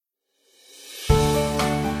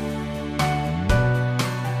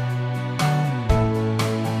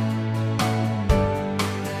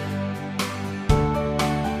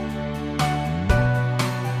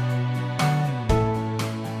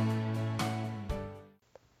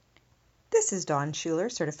This is Dawn Schuler,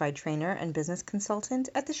 certified trainer and business consultant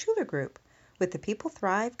at the Schuler Group with the People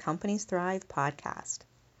Thrive, Companies Thrive podcast.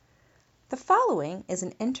 The following is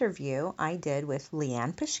an interview I did with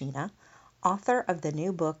LeAnn Pashina, author of the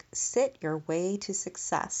new book, Sit Your Way to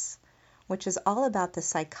Success, which is all about the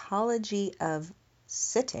psychology of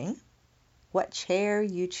sitting, what chair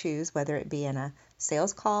you choose, whether it be in a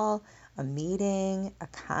sales call, a meeting, a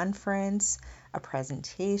conference, a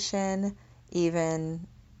presentation, even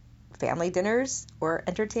family dinners, or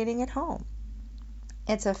entertaining at home.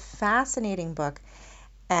 It's a fascinating book,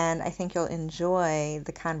 and I think you'll enjoy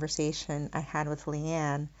the conversation I had with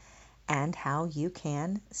LeAnn and how you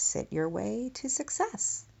can sit your way to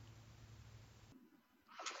success.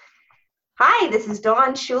 Hi, this is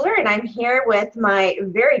Dawn Schuler, and I'm here with my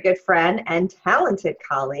very good friend and talented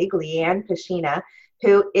colleague, LeAnn Pashina,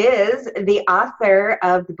 who is the author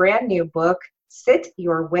of the brand new book, Sit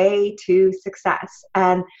Your Way to Success.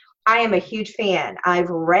 And I am a huge fan. I've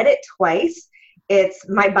read it twice. It's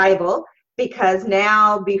my Bible, because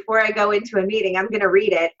now before I go into a meeting, I'm going to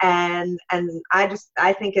read it. And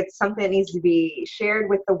I think it's something that needs to be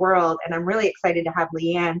shared with the world. And I'm really excited to have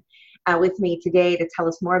LeAnn with me today to tell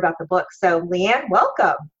us more about the book. So LeAnn,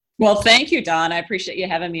 welcome. Well, thank you, Dawn. I appreciate you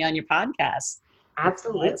having me on your podcast.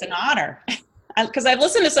 Absolutely. It's an honor. Because I've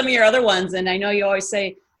listened to some of your other ones, and I know you always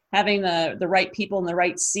say having the right people in the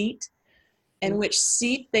right seat, and which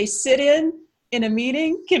seat they sit in a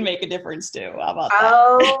meeting can make a difference too. How about that?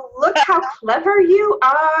 Oh, look how clever you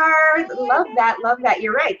are. Love that.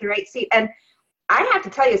 You're right, the right seat. And I have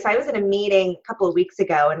to tell you, so I was in a meeting a couple of weeks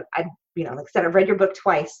ago, and like I said, I've read your book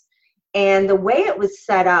twice. And the way it was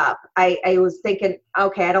set up, I was thinking,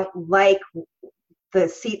 okay, I don't like the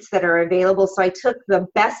seats that are available. So I took the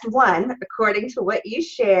best one, according to what you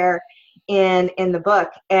share in the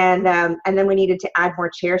book. And then we needed to add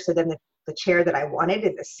more chairs. So then the chair that I wanted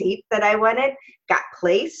and the seat that I wanted got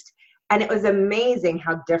placed. And it was amazing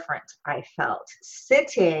how different I felt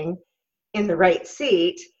sitting in the right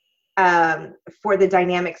seat for the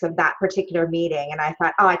dynamics of that particular meeting. And I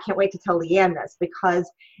thought, I can't wait to tell LeAnn this, because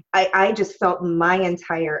I just felt my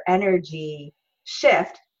entire energy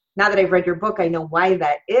shift. Now that I've read your book, I know why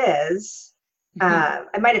that is. I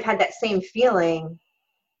might have had that same feeling,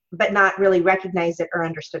 but not really recognized it or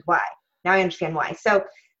understood why. Now I understand why. So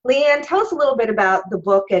LeAnn, tell us a little bit about the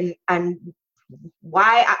book and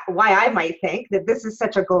why I might think that this is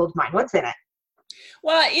such a gold mine. What's in it?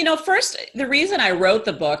 Well, first, the reason I wrote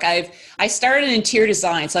the book, I started in interior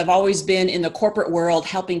design. So I've always been in the corporate world,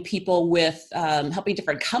 helping people with, helping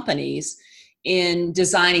different companies in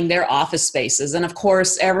designing their office spaces. And of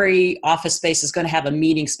course, every office space is going to have a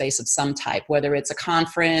meeting space of some type, whether it's a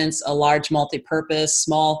conference, a large multi-purpose,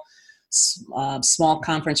 small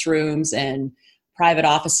conference rooms, and private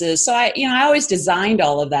offices. So I always designed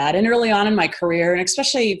all of that. And early on in my career, and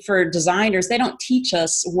especially for designers, they don't teach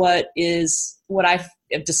us what I've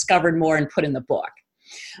discovered more and put in the book.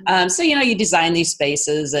 So you design these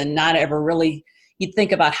spaces and not ever really, you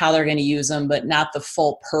think about how they're going to use them, but not the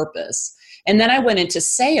full purpose. And then I went into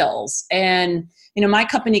sales, and my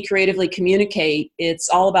company, Creatively Communicate, it's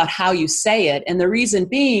all about how you say it. And the reason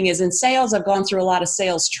being is in sales, I've gone through a lot of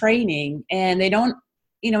sales training, and they don't,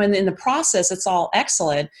 in the process, it's all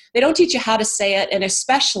excellent. They don't teach you how to say it, and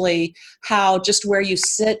especially how just where you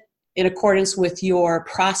sit in accordance with your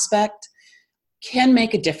prospect can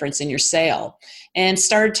make a difference in your sale. And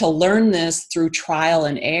started to learn this through trial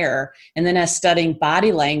and error. And then as studying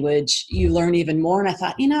body language, you learn even more. And I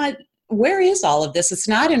thought, where is all of this? It's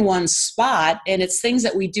not in one spot, and it's things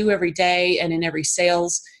that we do every day and in every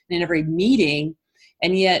sales and in every meeting,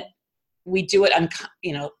 and yet we do it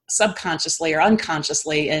subconsciously or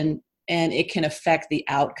unconsciously, and it can affect the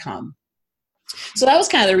outcome. So that was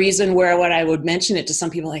kind of the reason when I would mention it to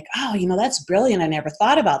some people, like, that's brilliant, I never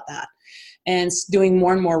thought about that. And doing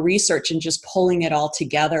more and more research and just pulling it all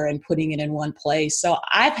together and putting it in one place. So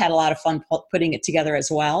I've had a lot of fun putting it together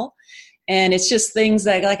as well. And it's just things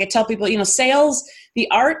that, like I tell people, sales, the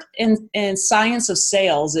art and science of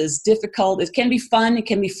sales is difficult. It can be fun. It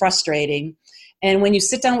can be frustrating. And when you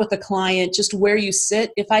sit down with a client, just where you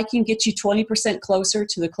sit, if I can get you 20% closer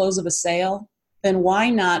to the close of a sale, then why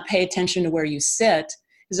not pay attention to where you sit?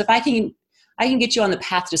 Because if I can get you on the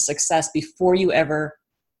path to success before you ever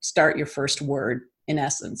start your first word, in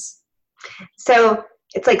essence. So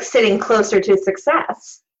it's like sitting closer to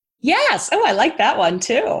success. Yes. Oh, I like that one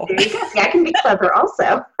too. There you go. Yeah, I can be clever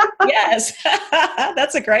also. Yes.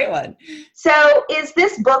 That's a great one. So is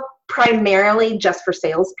this book primarily just for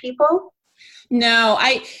salespeople? No,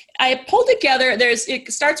 I pulled together,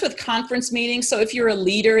 it starts with conference meetings. So if you're a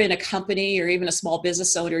leader in a company or even a small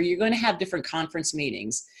business owner, you're going to have different conference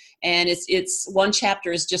meetings. And it's one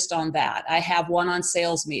chapter is just on that. I have one on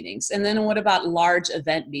sales meetings. And then what about large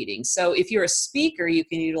event meetings? So if you're a speaker, you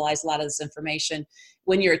can utilize a lot of this information.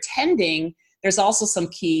 When you're attending, there's also some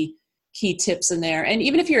key tips in there. And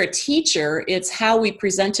even if you're a teacher, it's how we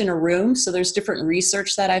present in a room. So there's different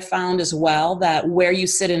research that I found as well, that where you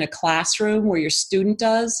sit in a classroom, where your student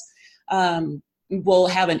does, will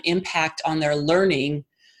have an impact on their learning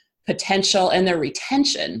potential and their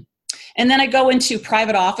retention. And then I go into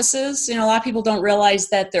private offices. A lot of people don't realize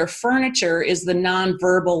that their furniture is the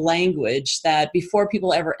nonverbal language, that before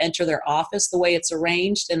people ever enter their office, the way it's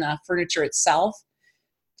arranged and the furniture itself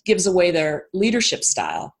gives away their leadership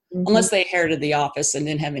style. Mm-hmm. Unless they inherited the office and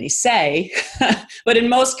didn't have any say. But in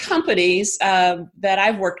most companies that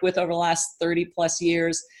I've worked with over the last 30 plus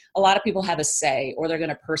years, a lot of people have a say, or they're going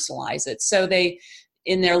to personalize it. So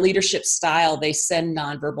in their leadership style, they send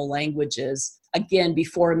nonverbal languages, again,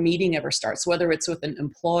 before a meeting ever starts, whether it's with an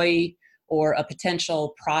employee or a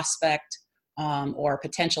potential prospect, or a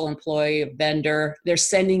potential employee, a vendor. They're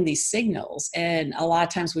sending these signals. And a lot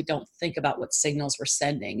of times we don't think about what signals we're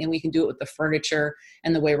sending. And we can do it with the furniture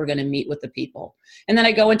and the way we're going to meet with the people. And then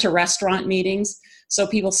I go into restaurant meetings. So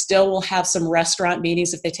people still will have some restaurant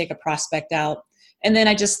meetings if they take a prospect out. And then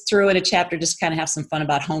I just threw in a chapter, just kind of have some fun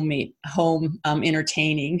about home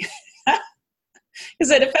entertaining.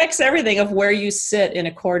 Because it affects everything of where you sit in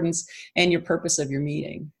accordance and your purpose of your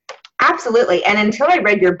meeting. Absolutely. And until I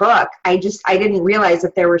read your book, I didn't realize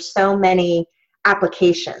that there were so many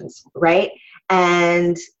applications, right?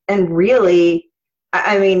 And really,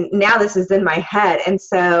 I mean, now this is in my head. And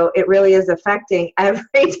so it really is affecting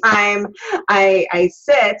every time I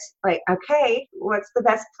sit, like, okay, what's the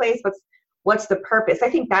best place? What's the purpose? I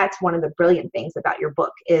think that's one of the brilliant things about your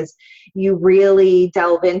book is you really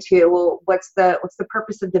delve into, well, what's the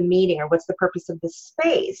purpose of the meeting, or what's the purpose of the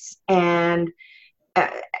space? And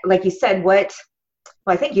like you said,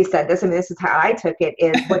 I think you said this, I mean, this is how I took it,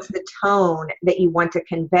 is what's the tone that you want to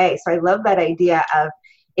convey? So I love that idea of,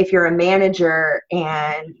 if you're a manager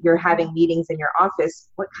and you're having meetings in your office,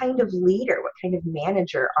 what kind of leader, what kind of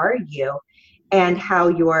manager are you? And how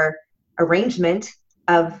your arrangement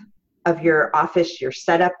of your office, your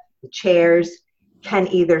setup, the chairs, can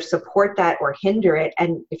either support that or hinder it.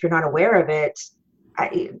 And if you're not aware of it,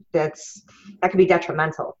 that can be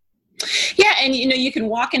detrimental. Yeah, and you can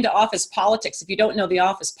walk into office politics. If you don't know the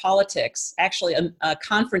office politics, actually a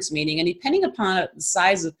conference meeting, and depending upon the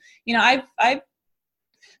size of, I've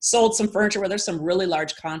sold some furniture where there's some really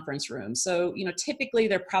large conference rooms. So, typically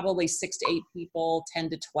they're probably 6 to 8 people, 10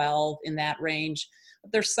 to 12 in that range.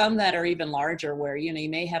 But there's some that are even larger where, you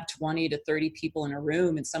may have 20 to 30 people in a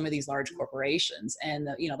room in some of these large corporations. And,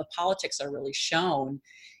 the politics are really shown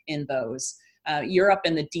in those. You're up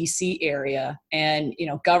in the DC area, and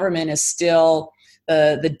government is still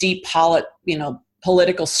the deep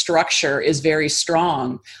political structure is very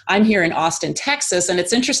strong. I'm here in Austin, Texas, and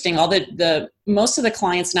it's interesting. All the most of the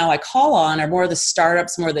clients now I call on are more of the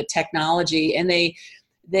startups, more of the technology, and they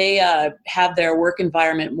have their work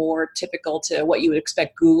environment more typical to what you would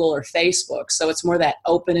expect Google or Facebook. So it's more that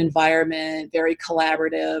open environment, very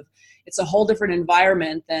collaborative. It's a whole different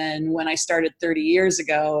environment than when I started 30 years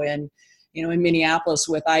ago, and in Minneapolis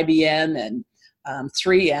with IBM and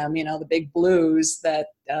 3M, the big blues, that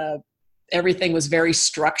everything was very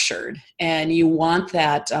structured. And you want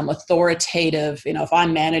that authoritative, if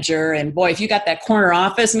I'm manager, and boy, if you got that corner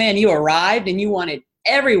office, man, you arrived and you wanted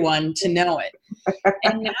everyone to know it.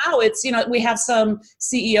 And now it's, we have some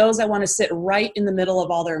CEOs that want to sit right in the middle of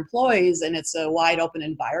all their employees, and it's a wide open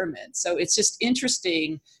environment. So it's just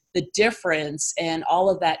interesting, the difference, and all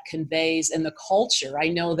of that conveys in the culture. I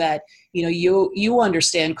know that, you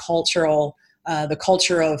understand the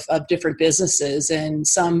culture of different businesses, and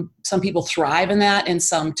some people thrive in that and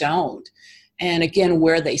some don't. And again,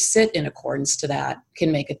 where they sit in accordance to that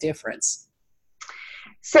can make a difference.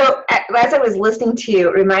 So as I was listening to you,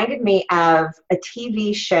 it reminded me of a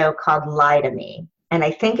TV show called Lie to Me. And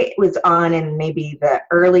I think it was on in maybe the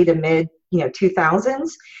early to mid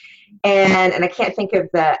 2000s. And I can't think of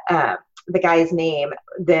the guy's name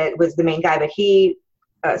that was the main guy, but he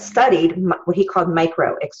studied what he called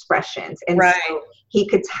micro expressions. And right. So he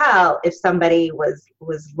could tell if somebody was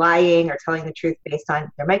lying or telling the truth based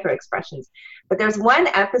on their micro expressions. But there's one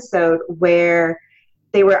episode where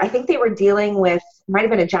I think they were dealing with, might have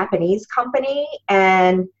been a Japanese company,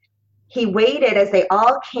 and he waited as they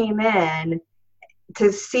all came in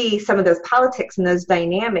to see some of those politics and those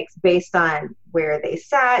dynamics based on where they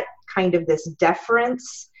sat, kind of this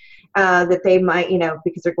deference. that they might,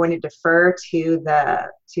 because they're going to defer to the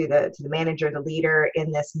manager, the leader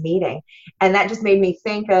in this meeting. And that just made me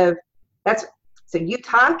think of so you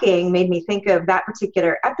talking made me think of that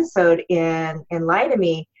particular episode in Lie to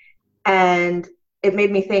Me. And it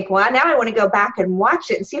made me think, well, now I want to go back and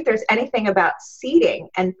watch it and see if there's anything about seating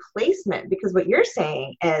and placement, because what you're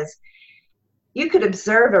saying is you could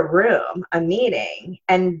observe a room, a meeting,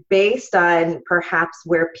 and based on perhaps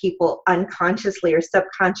where people unconsciously or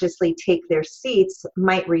subconsciously take their seats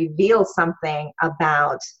might reveal something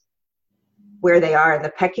about where they are in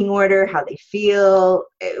the pecking order, how they feel.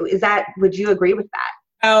 Would you agree with that?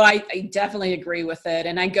 Oh, I definitely agree with it.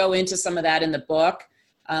 And I go into some of that in the book.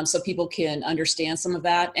 So people can understand some of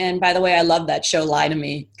that. And by the way, I love that show, Lie to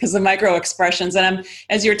Me, because the micro expressions. And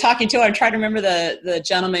as you're talking to, I'm trying to remember the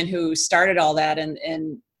gentleman who started all that,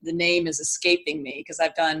 and the name is escaping me because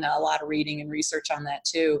I've done a lot of reading and research on that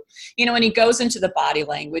too. And he goes into the body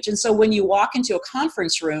language. And so when you walk into a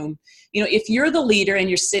conference room, if you're the leader and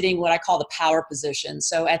you're sitting what I call the power position,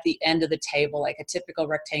 so at the end of the table, like a typical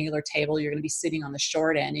rectangular table, you're going to be sitting on the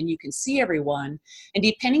short end and you can see everyone. And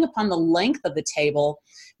depending upon the length of the table,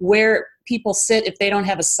 where people sit, if they don't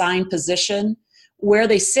have assigned position, where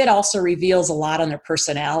they sit also reveals a lot on their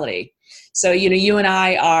personality. So, you and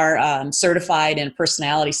I are certified in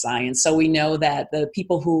personality science. So we know that the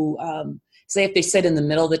people who, say if they sit in the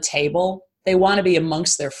middle of the table, they want to be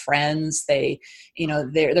amongst their friends. They're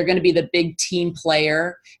going to be the big team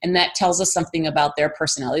player. And that tells us something about their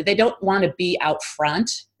personality. They don't want to be out front.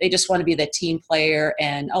 They just want to be the team player.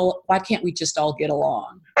 And, why can't we just all get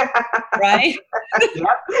along? Right? Yep.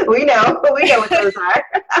 We know what those are.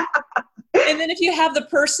 And then if you have the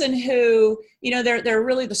person who, they're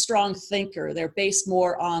really the strong thinker, they're based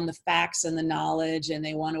more on the facts and the knowledge, and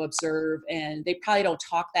they want to observe, and they probably don't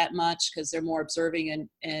talk that much because they're more observing,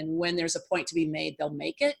 and when there's a point to be made, they'll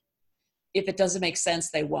make it. If it doesn't make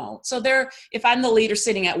sense, they won't. So if I'm the leader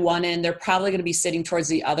sitting at one end, they're probably going to be sitting towards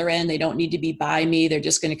the other end. They don't need to be by me. They're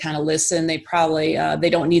just going to kind of listen. They probably, they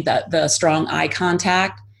don't need the strong eye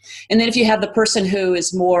contact. And then if you have the person who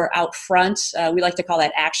is more out front, we like to call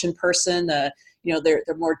that action person, they're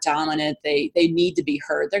more dominant, they need to be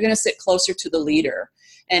heard. They're going to sit closer to the leader.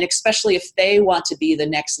 And especially if they want to be the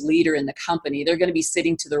next leader in the company, they're going to be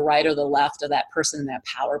sitting to the right or the left of that person in that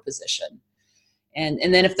power position. And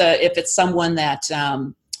then if it's someone that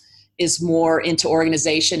is more into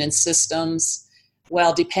organization and systems,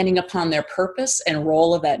 well, depending upon their purpose and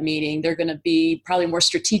role of that meeting, they're going to be probably more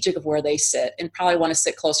strategic of where they sit and probably want to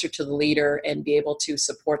sit closer to the leader and be able to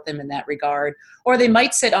support them in that regard. Or they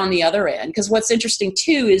might sit on the other end. Because what's interesting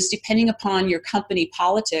too is depending upon your company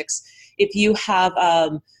politics, if you have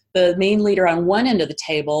the main leader on one end of the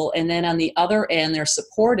table and then on the other end they're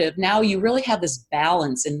supportive, now you really have this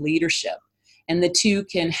balance in leadership. And the two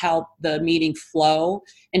can help the meeting flow.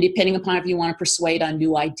 And depending upon if you want to persuade on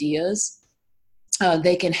new ideas,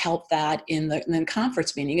 they can help that in the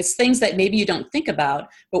conference meeting. It's things that maybe you don't think about,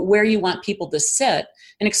 but where you want people to sit.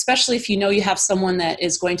 And especially if you have someone that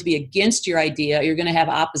is going to be against your idea, you're going to have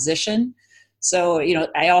opposition. So,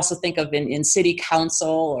 I also think of in city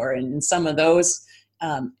council or in some of those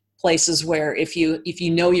places where if you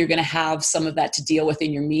you're going to have some of that to deal with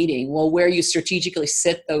in your meeting, well, where you strategically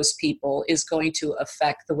sit those people is going to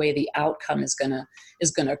affect the way the outcome is going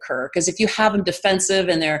to occur. Because if you have them defensive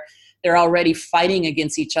and they're already fighting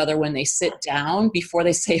against each other when they sit down before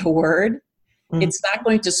they say a word, it's not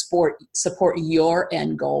going to support your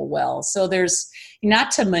end goal well. So there's not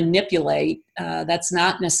to manipulate. That's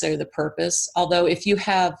not necessarily the purpose. Although if you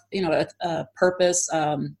have, a purpose,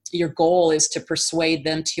 your goal is to persuade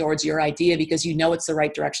them towards your idea because it's the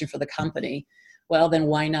right direction for the company. Well, then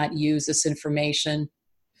why not use this information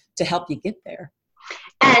to help you get there?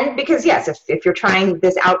 And because, yes, if you're trying,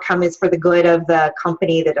 this outcome is for the good of the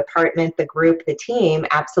company, the department, the group, the team,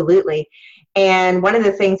 absolutely. And one of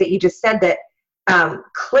the things that you just said that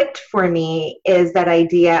clicked for me is that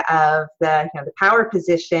idea of the power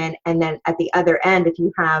position, and then at the other end, if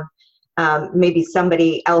you have maybe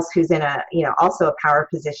somebody else who's in also a power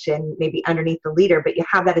position, maybe underneath the leader, but you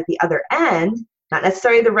have that at the other end, not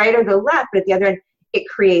necessarily the right or the left, but at the other end, it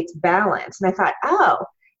creates balance. And I thought,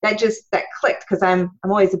 that clicked, because I'm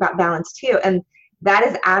always about balance too. And that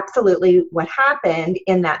is absolutely what happened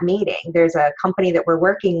in that meeting. There's a company that we're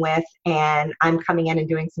working with, and I'm coming in and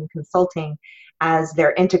doing some consulting as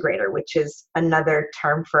their integrator, which is another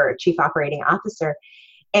term for chief operating officer.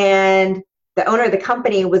 And the owner of the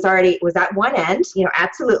company was at one end,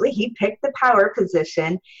 absolutely, he picked the power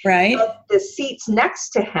position. Right. But the seats next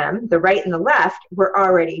to him, the right and the left, were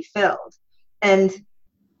already filled. And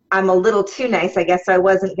I'm a little too nice, I guess. So I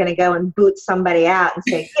wasn't going to go and boot somebody out and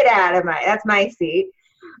say, get out of that's my seat.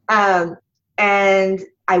 And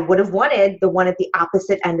I would have wanted the one at the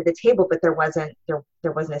opposite end of the table, but there wasn't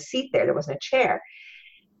a seat there. There wasn't a chair.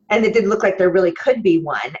 And it did look like there really could be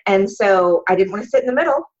one. And so I didn't want to sit in the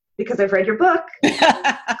middle because I've read your book.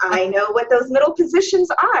 I know what those middle positions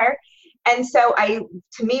are. And so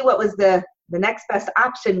to me, what was the next best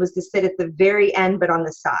option was to sit at the very end, but on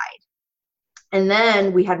the side. And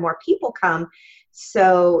then we had more people come.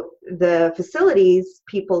 So the facilities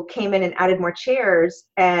people came in and added more chairs,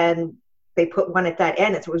 and they put one at that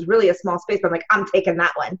end. So it was really a small space, but I'm like, I'm taking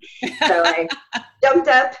that one. So I jumped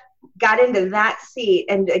up, got into that seat,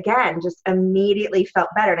 and again, just immediately felt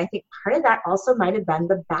better. And I think part of that also might have been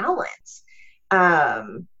the balance.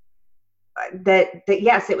 That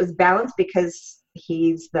yes, it was balanced because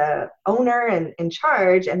he's the owner and in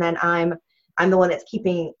charge, and then I'm the one that's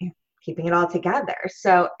keeping it all together.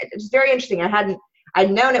 So it's very interesting. I'd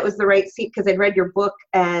known it was the right seat because I'd read your book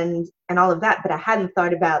and all of that, but I hadn't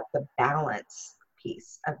thought about the balance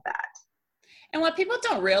piece of that. And what people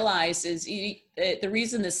don't realize is the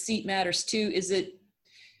reason the seat matters too is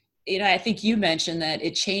I think you mentioned that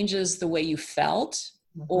it changes the way you felt,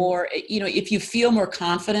 mm-hmm. or, if you feel more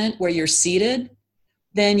confident where you're seated,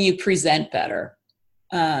 then you present better.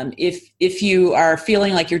 If you are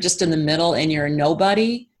feeling like you're just in the middle and you're a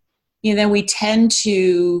nobody, then we tend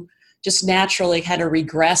to just naturally kind of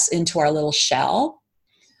regress into our little shell.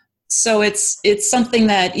 So it's something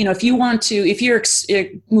that, if you're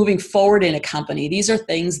moving forward in a company, these are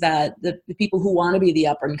things that the people who want to be the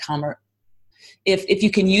up and comer, if you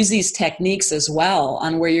can use these techniques as well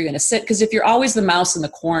on where you're going to sit, because if you're always the mouse in the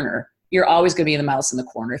corner, you're always going to be the mouse in the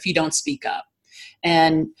corner if you don't speak up.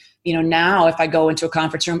 And now if I go into a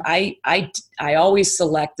conference room, I always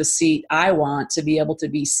select the seat I want to be able to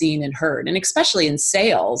be seen and heard. And especially in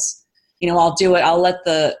sales, I'll let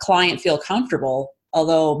the client feel comfortable.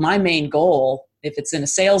 Although my main goal, if it's in a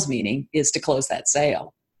sales meeting, is to close that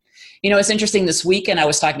sale. It's interesting, this weekend I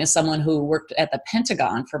was talking to someone who worked at the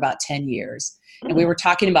Pentagon for about 10 years. And we were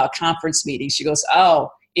talking about conference meetings. She goes, oh,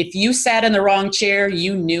 if you sat in the wrong chair,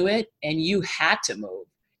 you knew it and you had to move.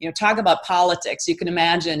 Talk about politics. You can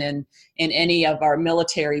imagine in any of our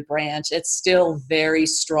military branch, it's still very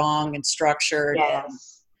strong and structured. Yes. And,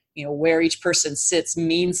 where each person sits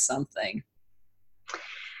means something.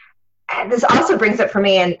 This also brings up for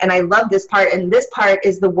me, and I love this part, and this part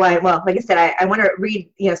is the one, well, like I said, I want to read,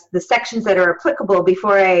 the sections that are applicable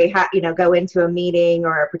before I, go into a meeting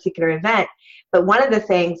or a particular event. But one of the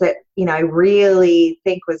things that, I really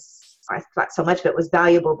think I thought so much of it was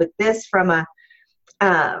valuable, but this from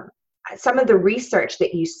some of the research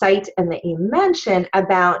that you cite and that you mention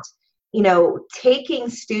about, taking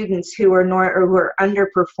students who are who are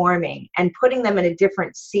underperforming and putting them in a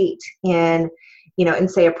different seat in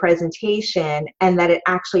say a presentation, and that it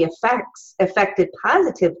actually affected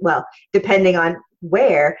positive, well, depending on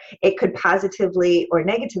where, it could positively or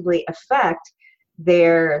negatively affect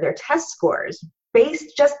their test scores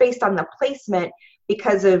based on the placement,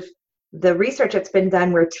 because of the research that's been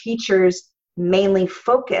done where teachers mainly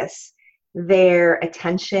focus their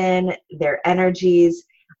attention, their energies.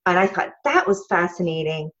 And I thought that was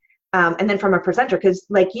fascinating. And then from a presenter, because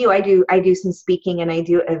like you, I do some speaking and I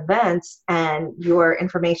do events, and your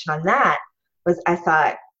information on that was, I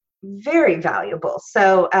thought, very valuable.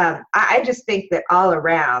 So I just think that all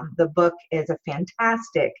around the book is a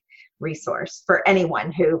fantastic resource for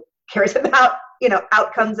anyone who cares about,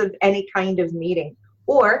 outcomes of any kind of meeting,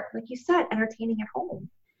 or like you said, entertaining at home.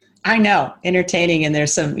 I know, entertaining, and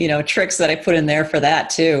there's some, tricks that I put in there for that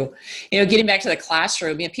too. Getting back to the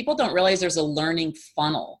classroom, people don't realize there's a learning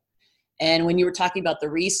funnel. And when you were talking about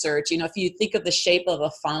the research, if you think of the shape of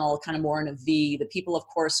a funnel, kind of more in a V, the people, of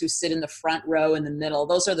course, who sit in the front row in the middle,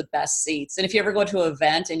 those are the best seats. And if you ever go to an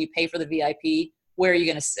event and you pay for the VIP, where are you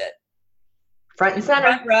going to sit? Front and center.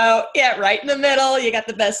 Front row, yeah, right in the middle. You got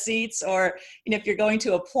the best seats. Or if you're going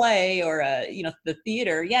to a play or the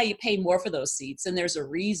theater, yeah, you pay more for those seats, and there's a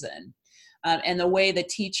reason. And the way the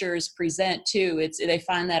teachers present too, they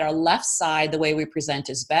find that our left side, the way we present,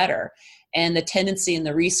 is better. And the tendency in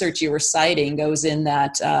the research you were citing goes in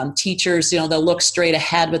that teachers, they'll look straight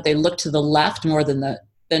ahead, but they look to the left more than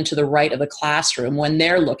to the right of the classroom when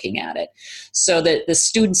they're looking at it. So that the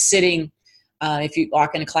students sitting, if you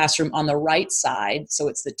walk in a classroom on the right side, so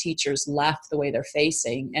it's the teacher's left, the way they're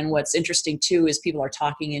facing. And what's interesting too is people are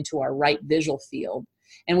talking into our right visual field,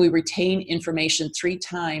 and we retain information 3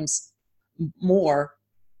 times more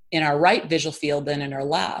in our right visual field than in our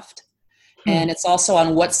left. Hmm. And it's also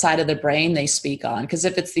on what side of the brain they speak on. Because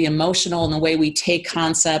if it's the emotional and the way we take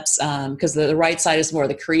concepts, because the right side is more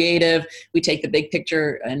the creative, we take the big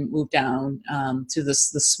picture and move down to the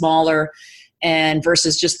smaller, and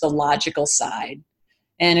versus just the logical side.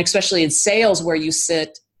 And especially in sales, where you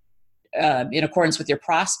sit in accordance with your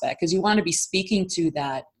prospect, because you want to be speaking to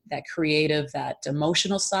that creative, that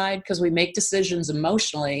emotional side, because we make decisions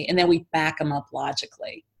emotionally and then we back them up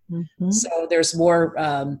logically. Mm-hmm. So there's more,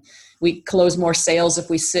 we close more sales if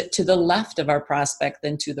we sit to the left of our prospect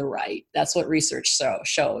than to the right. That's what research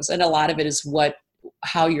shows. And a lot of it is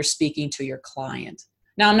how you're speaking to your client.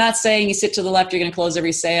 Now, I'm not saying you sit to the left, you're going to close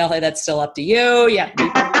every sale. Hey, that's still up to you. Yeah,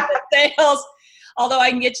 sales, although I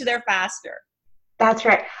can get you there faster. That's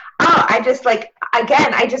right. Oh, I just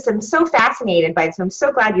I just am so fascinated by this. I'm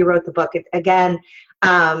so glad you wrote the book.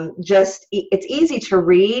 It's easy to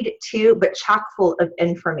read too, but chock full of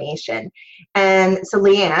information. And so,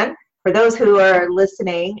 LeAnn, for those who are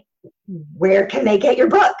listening, where can they get your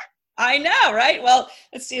book? I know, right? Well,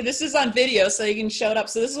 let's see. This is on video, so you can show it up.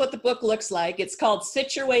 So this is what the book looks like. It's called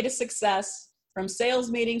Sit Your Way to Success, From Sales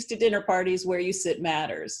Meetings to Dinner Parties, Where You Sit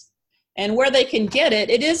Matters. And where they can get it,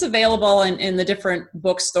 it is available in the different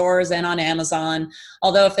bookstores and on Amazon.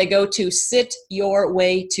 Although if they go to Sit Your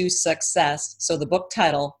Way to Success, so the book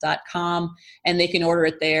title.com, and they can order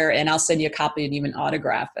it there, and I'll send you a copy and even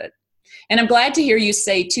autograph it. And I'm glad to hear you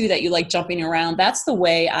say, too, that you like jumping around. That's the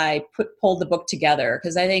way I pulled the book together,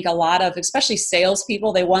 because I think a lot of, especially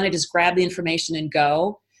salespeople, they want to just grab the information and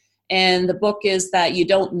go. And the book is that you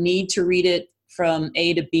don't need to read it from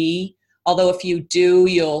A to B. Although if you do,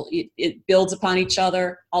 it builds upon each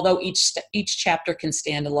other. Although each chapter can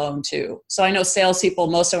stand alone too. So I know salespeople,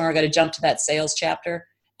 most of them are going to jump to that sales chapter,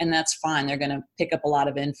 and that's fine. They're going to pick up a lot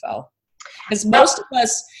of info. Because most of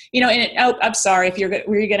us, I'm sorry if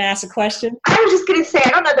were you going to ask a question? I was just going to say, I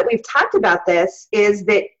don't know that we've talked about this, is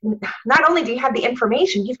that not only do you have the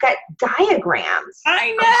information, you've got diagrams.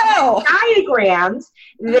 I know. Diagrams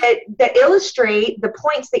that illustrate the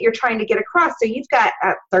points that you're trying to get across. So you've got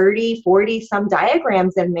 30, 40 some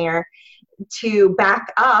diagrams in there to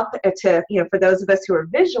back up for those of us who are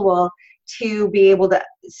visual, to be able to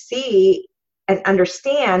see and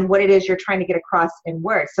understand what it is you're trying to get across in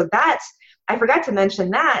words. So I forgot to mention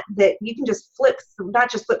that you can just not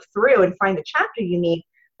just flip through and find the chapter you need,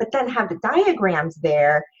 but then have the diagrams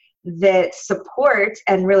there that support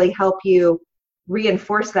and really help you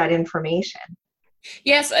reinforce that information.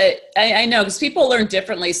 Yes, I know, because people learn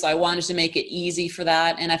differently, so I wanted to make it easy for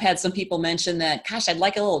that. And I've had some people mention that, gosh, I'd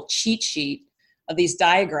like a little cheat sheet of these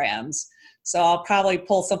diagrams. So I'll probably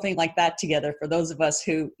pull something like that together for those of us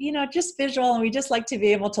who, just visual, and we just like to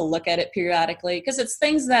be able to look at it periodically, because it's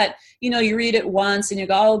things that, you read it once and you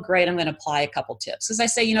go, oh, great, I'm going to apply a couple tips. As I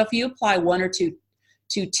say, if you apply one or two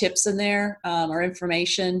tips in there or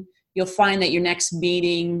information, you'll find that your next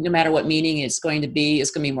meeting, no matter what meeting it's going to be, is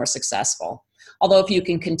going to be more successful. Although if you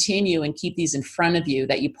can continue and keep these in front of you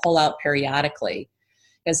that you pull out periodically,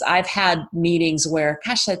 because I've had meetings where,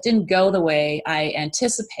 gosh, that didn't go the way I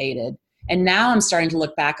anticipated. And now I'm starting to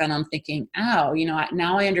look back on them thinking, now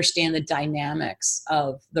I understand the dynamics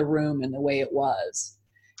of the room and the way it was.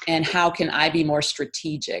 And how can I be more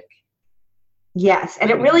strategic? Yes,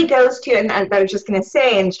 and it really goes to, and I was just going to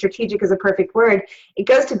say, and strategic is a perfect word, it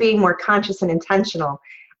goes to being more conscious and intentional.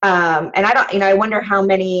 And I wonder how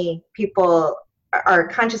many people are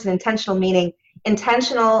conscious and intentional, meaning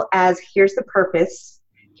intentional as here's the purpose,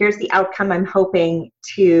 here's the outcome I'm hoping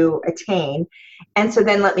to attain. And so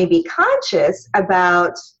then let me be conscious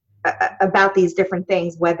about these different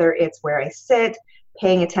things, whether it's where I sit,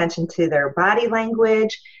 paying attention to their body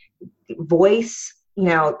language, voice,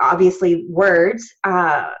 obviously words,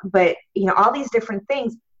 but, all these different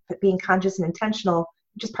things, but being conscious and intentional,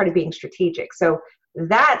 just part of being strategic. So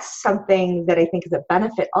that's something that I think is a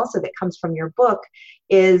benefit also that comes from your book,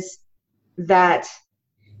 is that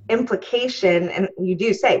implication. And you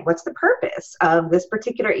do say, what's the purpose of this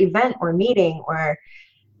particular event or meeting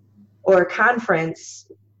or conference?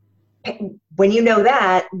 When you know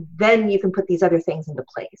that, then you can put these other things into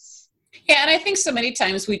place. Yeah, and I think so many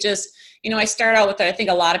times we just, I start out with it. I think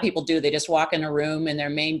a lot of people do. They just walk in a room and their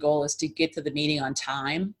main goal is to get to the meeting on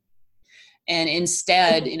time. And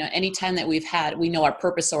instead, anytime that we know our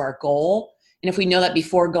purpose or our goal. And if we know that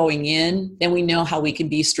before going in, then we know how we can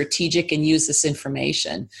be strategic and use this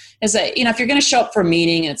information. Is that, if you're going to show up for a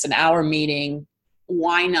meeting and it's an hour meeting,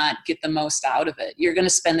 why not get the most out of it? You're going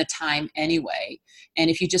to spend the time anyway. And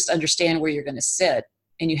if you just understand where you're going to sit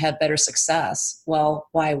and you have better success, well,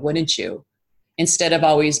 why wouldn't you? Instead of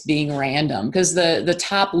always being random, because the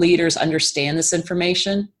top leaders understand this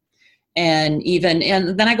information. And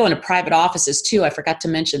then I go into private offices too. I forgot to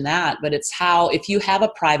mention that, but it's how, if you have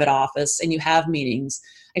a private office and you have meetings,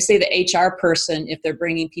 I say the HR person, if they're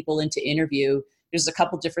bringing people into interview, there's a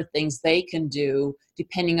couple different things they can do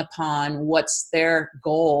depending upon what's their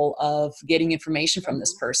goal of getting information from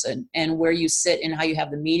this person, and where you sit and how you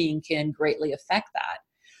have the meeting can greatly affect that.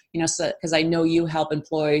 So because I know you help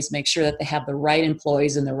employees make sure that they have the right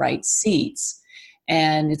employees in the right seats.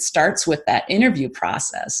 And it starts with that interview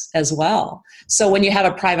process as well. So when you have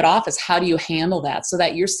a private office, how do you handle that so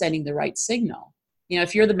that you're sending the right signal?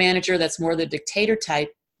 If you're the manager that's more the dictator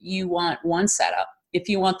type, you want one setup. If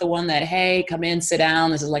you want the one that, hey, come in, sit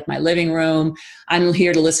down, this is like my living room, I'm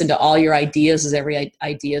here to listen to all your ideas, as every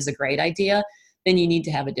idea is a great idea, then you need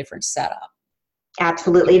to have a different setup.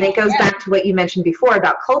 Absolutely. And it goes back to what you mentioned before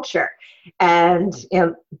about culture and,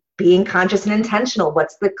 being conscious and intentional.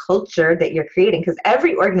 What's the culture that you're creating? Because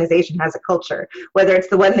every organization has a culture, whether it's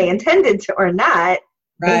the one they intended to or not.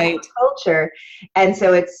 Right. Culture. And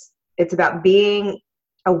so it's about being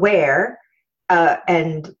aware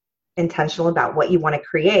and intentional about what you want to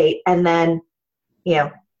create. And then,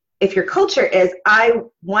 if your culture is, I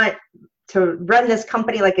want to run this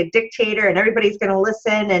company like a dictator and everybody's going to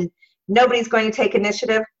listen and nobody's going to take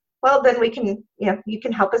initiative, well, then we can, you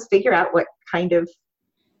can help us figure out what kind of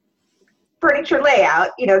furniture layout,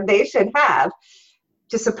 they should have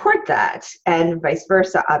to support that, and vice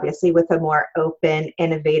versa, obviously, with a more open,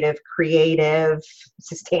 innovative, creative,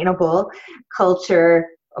 sustainable culture.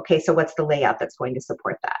 Okay, so what's the layout that's going to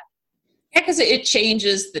support that? Yeah, because it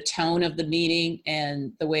changes the tone of the meeting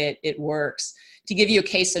and the way it works. To give you a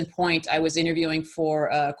case in point, I was interviewing for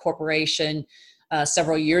a corporation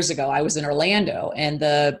several years ago. I was in Orlando, and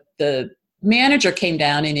the manager came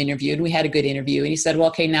down and interviewed, and we had a good interview. And he said, well,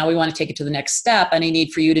 okay, now we want to take it to the next step, and I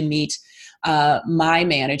need for you to meet my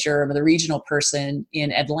manager, the regional person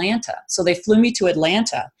in Atlanta. So they flew me to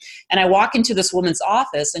Atlanta, and I walk into this woman's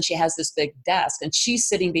office, and she has this big desk, and she's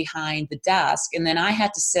sitting behind the desk, and then I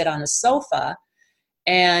had to sit on the sofa,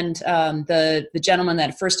 and the gentleman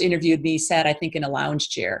that first interviewed me sat, I think, in a lounge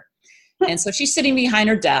chair. And so she's sitting behind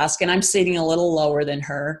her desk, and I'm sitting a little lower than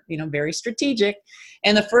her, very strategic.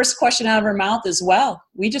 And the first question out of her mouth is, well,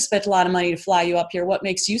 we just spent a lot of money to fly you up here. What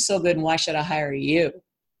makes you so good, and why should I hire you?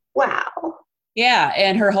 Wow. Yeah,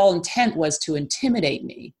 and her whole intent was to intimidate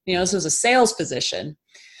me. This was a sales position.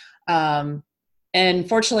 And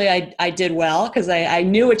fortunately, I did well because I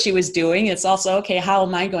knew what she was doing. It's also, okay, how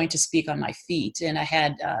am I going to speak on my feet? And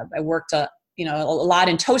I worked a lot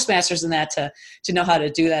in Toastmasters and that to know how to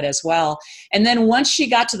do that as well. And then once she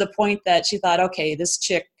got to the point that she thought, okay, this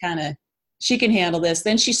chick she can handle this,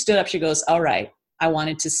 then she stood up, she goes, all right, I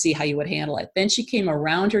wanted to see how you would handle it. Then she came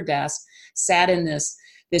around her desk, sat in this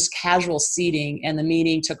casual seating, and the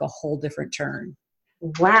meeting took a whole different turn.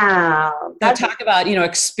 Wow. So talk about,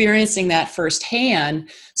 experiencing that firsthand.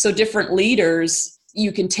 So different leaders,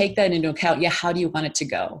 you can take that into account. Yeah, how do you want it to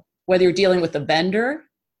go? Whether you're dealing with a vendor,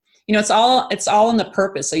 it's all in the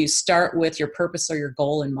purpose. So you start with your purpose or your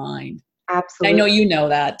goal in mind. Absolutely. I know you know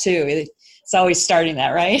that too. It's always starting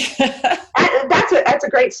that, right? That's a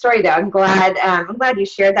great story, though. I'm glad you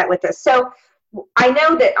shared that with us. So I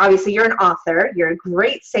know that obviously you're an author, you're a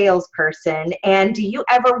great salesperson, and do you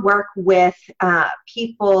ever work with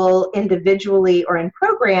people individually or in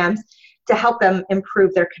programs to help them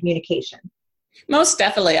improve their communication? Most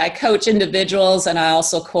definitely. I coach individuals, and I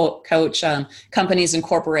also coach companies and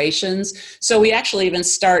corporations. So we actually even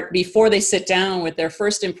start before they sit down with their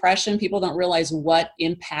first impression. People don't realize what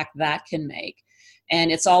impact that can make. And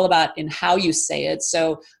it's all about in how you say it.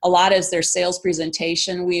 So a lot is their sales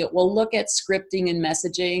presentation. We will look at scripting and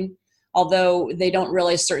messaging, although they don't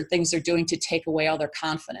realize certain things they're doing to take away all their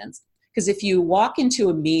confidence. Because if you walk into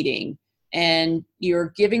a meeting and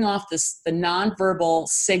you're giving off the nonverbal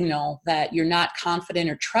signal that you're not confident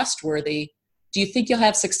or trustworthy, do you think you'll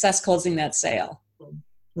have success closing that sale?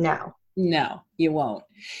 No, you won't.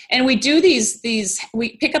 And we do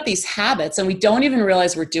we pick up these habits and we don't even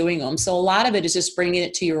realize we're doing them. So a lot of it is just bringing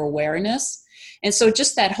it to your awareness. And so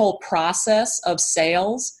just that whole process of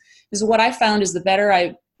sales is what I found is the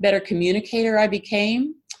better communicator I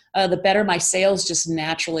became, the better my sales just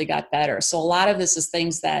naturally got better. So a lot of this is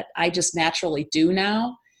things that I just naturally do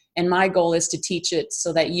now. And my goal is to teach it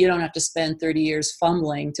so that you don't have to spend 30 years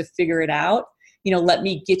fumbling to figure it out. Let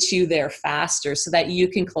me get you there faster so that you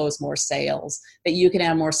can close more sales, that you can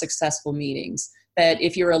have more successful meetings, that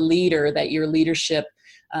if you're a leader, that your leadership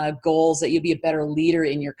goals, that you'll be a better leader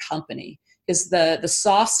in your company. Because the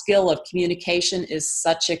soft skill of communication is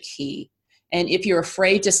such a key. And if you're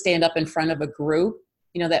afraid to stand up in front of a group,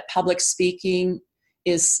 that public speaking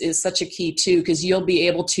is such a key too, because you'll be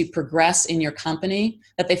able to progress in your company,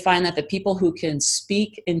 that they find that the people who can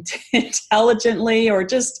speak intelligently or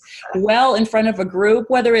just well in front of a group,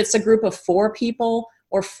 whether it's a group of 4 people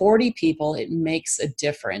or 40 people, it makes a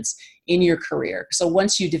difference in your career. So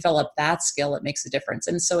once you develop that skill, it makes a difference.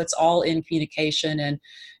 And so it's all in communication. And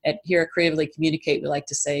here at Creatively Communicate, we like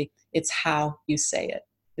to say it's how you say it.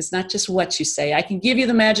 It's not just what you say. I can give you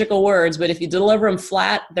the magical words, but if you deliver them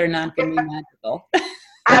flat, they're not going to be magical.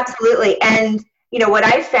 Absolutely. And, what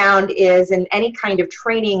I found is in any kind of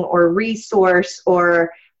training or resource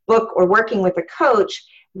or book or working with a coach,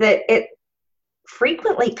 that it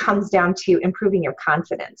frequently comes down to improving your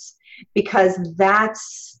confidence, because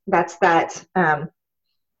that's that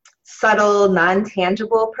subtle,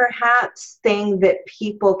 non-tangible perhaps thing that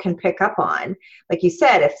people can pick up on. Like you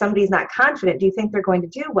said, if somebody's not confident, do you think they're going to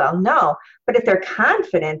do well? No. But if they're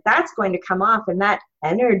confident, that's going to come off, and that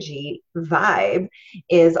energy vibe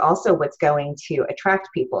is also what's going to attract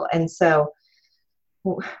people. And so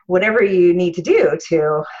whatever you need to do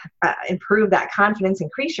to improve that confidence,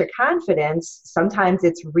 increase your confidence, sometimes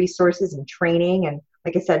it's resources and training, and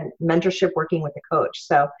like I said, mentorship, working with a coach.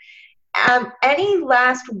 So any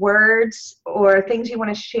last words or things you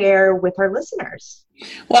want to share with our listeners?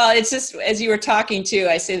 Well, it's just, as you were talking too,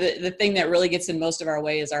 I say that the thing that really gets in most of our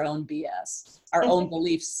way is our own BS, our own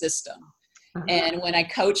belief system. And when I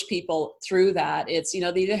coach people through that, it's, they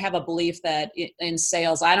either have a belief that in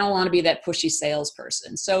sales, I don't want to be that pushy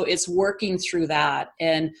salesperson. So it's working through that.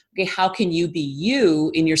 And okay, how can you be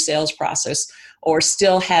you in your sales process, or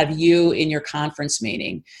still have you in your conference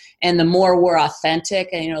meeting? And the more we're authentic,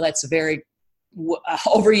 and that's a very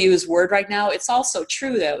overused word right now. It's also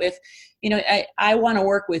true though. If, I want to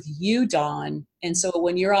work with you, Dawn. And so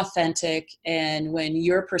when you're authentic and when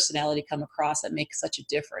your personality come across, that makes such a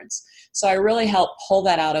difference. So I really help pull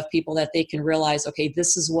that out of people, that they can realize, okay,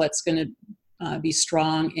 this is what's going to be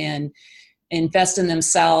strong, and invest in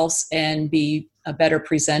themselves and be a better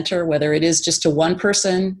presenter, whether it is just to one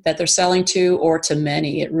person that they're selling to or to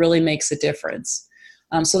many. It really makes a difference.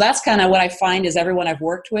 So that's kind of what I find is everyone I've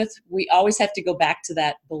worked with, we always have to go back to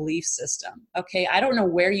that belief system. Okay, I don't know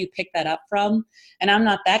where you picked that up from, and I'm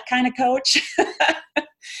not that kind of coach,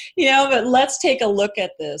 but let's take a look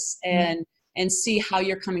at this and see how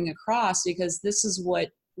you're coming across, because this is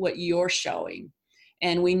what you're showing.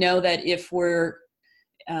 And we know that if we're,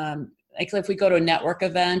 like if we go to a network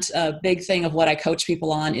event, a big thing of what I coach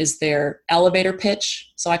people on is their elevator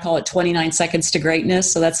pitch. So I call it 29 seconds to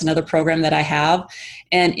greatness. So that's another program that I have.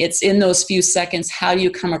 And it's in those few seconds, how do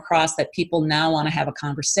you come across that people now want to have a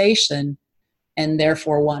conversation and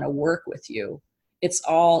therefore want to work with you? It's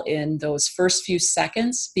all in those first few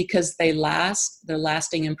seconds, because they're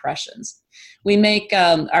lasting impressions. We make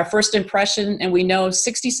our first impression, and we know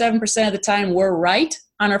 67% of the time we're right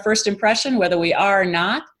on our first impression, whether we are or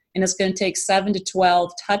not. And it's going to take 7 to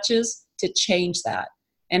 12 touches to change that.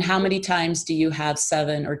 And how many times do you have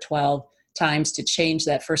 7 or 12 times to change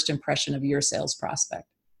that first impression of your sales prospect?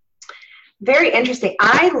 Very interesting.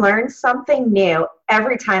 I learn something new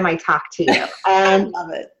every time I talk to you. And I love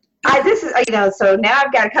it. So now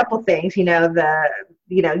I've got a couple things,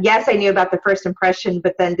 yes, I knew about the first impression,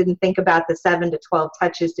 but then didn't think about the 7 to 12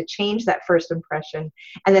 touches to change that first impression.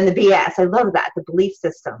 And then the BS, I love that, the belief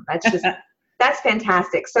system. That's just, that's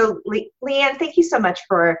fantastic. So LeAnn, thank you so much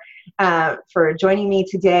for joining me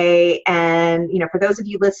today. And, for those of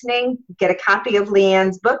you listening, get a copy of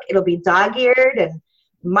LeAnn's book. It'll be dog-eared and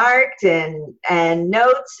marked and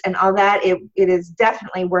notes and all that. It is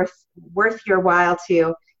definitely worth your while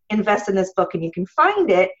to invest in this book, and you can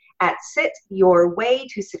find it at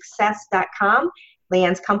sityourwaytosuccess.com.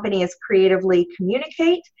 LeAnn's company is Creatively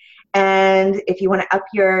Communicate. And if you want to up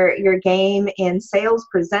your game in sales,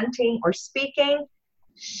 presenting, or speaking,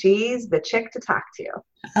 she's the chick to talk to.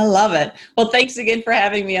 I love it. Well, thanks again for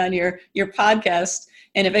having me on your podcast.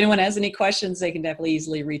 And if anyone has any questions, they can definitely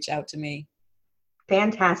easily reach out to me.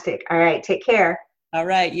 Fantastic. All right. Take care. All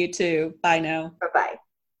right. You too. Bye now. Bye-bye.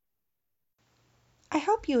 I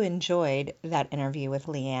hope you enjoyed that interview with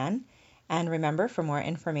LeAnn. And remember, for more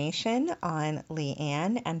information on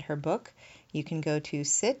LeAnn and her book, you can go to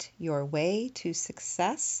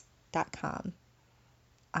sityourwaytosuccess.com.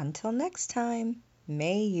 Until next time,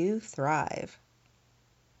 may you thrive.